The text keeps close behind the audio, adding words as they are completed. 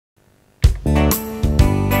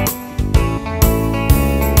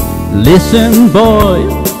Listen, boy,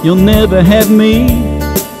 you'll never have me,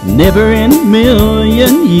 never in a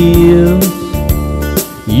million years.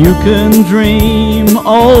 You can dream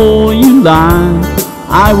all you like,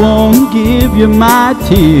 I won't give you my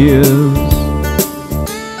tears.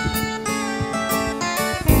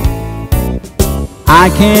 I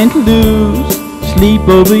can't lose sleep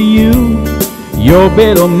over you, your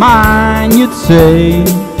bed or mine, you'd say.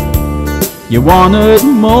 You wanted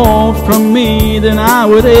more from me than I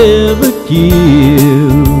would ever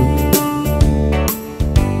give.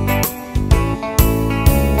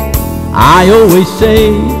 I always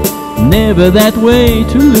say, never that way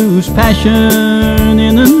to lose passion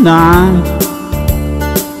in the night.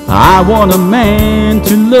 I want a man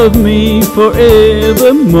to love me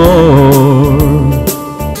forevermore.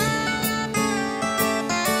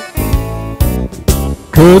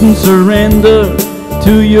 Couldn't surrender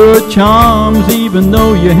to your charms, even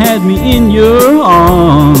though you had me in your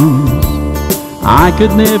arms. I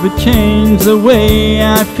could never change the way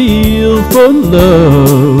I feel for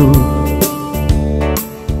love.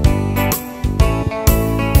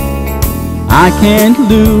 I can't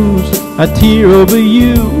lose a tear over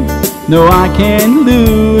you, no, I can't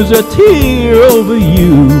lose a tear over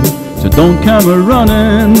you. So don't come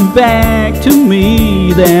a-running back to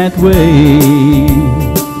me that way.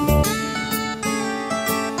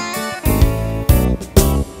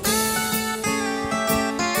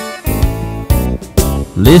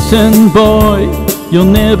 Listen, boy, you'll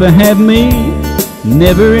never have me,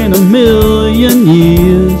 never in a million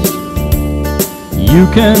years. You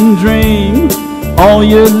can dream all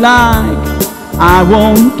you like, I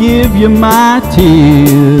won't give you my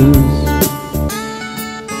tears.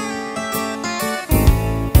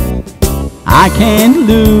 I can't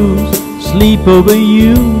lose sleep over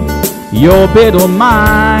you, your bed or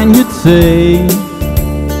mine, you'd say.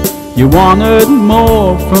 You wanted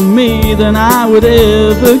more from me than I would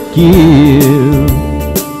ever give.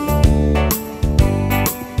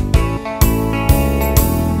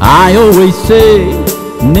 I always say,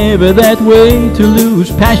 never that way to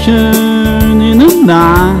lose passion in the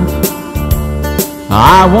night.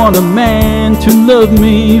 I want a man to love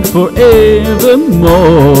me forevermore.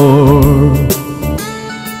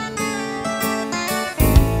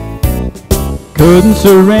 Couldn't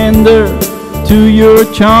surrender to your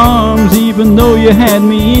charms, even though you had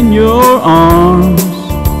me in your arms.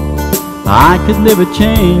 I could never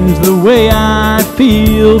change the way I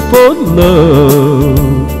feel for love.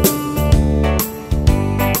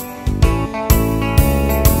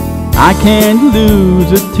 I can't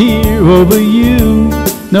lose a tear over you,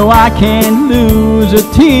 no, I can't lose a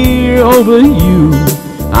tear over you.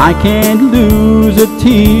 I can't lose a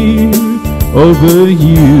tear over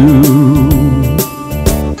you.